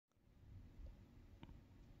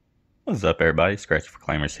What's up, everybody? Scratch for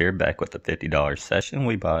Claimers here, back with a $50 session.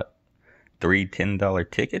 We bought 3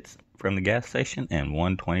 $10 tickets from the gas station and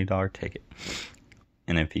one $20 ticket.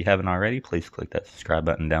 And if you haven't already, please click that subscribe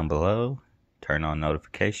button down below, turn on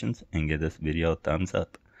notifications, and give this video a thumbs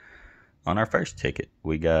up. On our first ticket,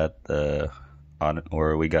 we got the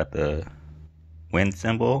win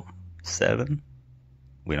symbol 7.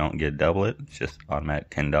 We don't get double it, it's just automatic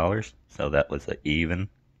 $10. So that was an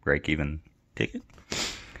break even ticket.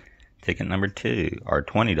 Ticket number 2, our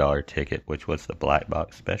 $20 ticket, which was the black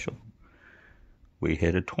box special. We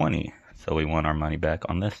hit a 20, so we won our money back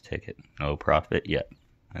on this ticket. No profit yet,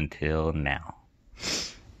 until now.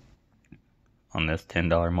 On this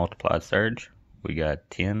 $10 multiplied surge, we got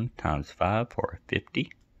 10 times 5 for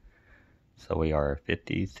 50. So we are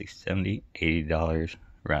 $50, $60, $70, $80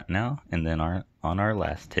 right now. And then on our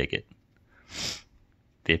last ticket,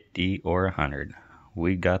 50 or 100,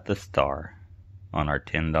 we got the star on our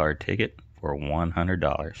 $10 ticket for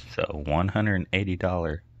 $100. So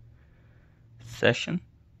 $180 session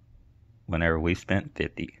whenever we spent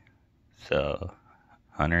 50. So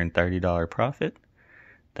 $130 profit.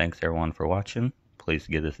 Thanks everyone for watching. Please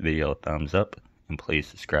give this video a thumbs up and please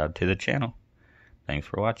subscribe to the channel. Thanks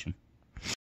for watching.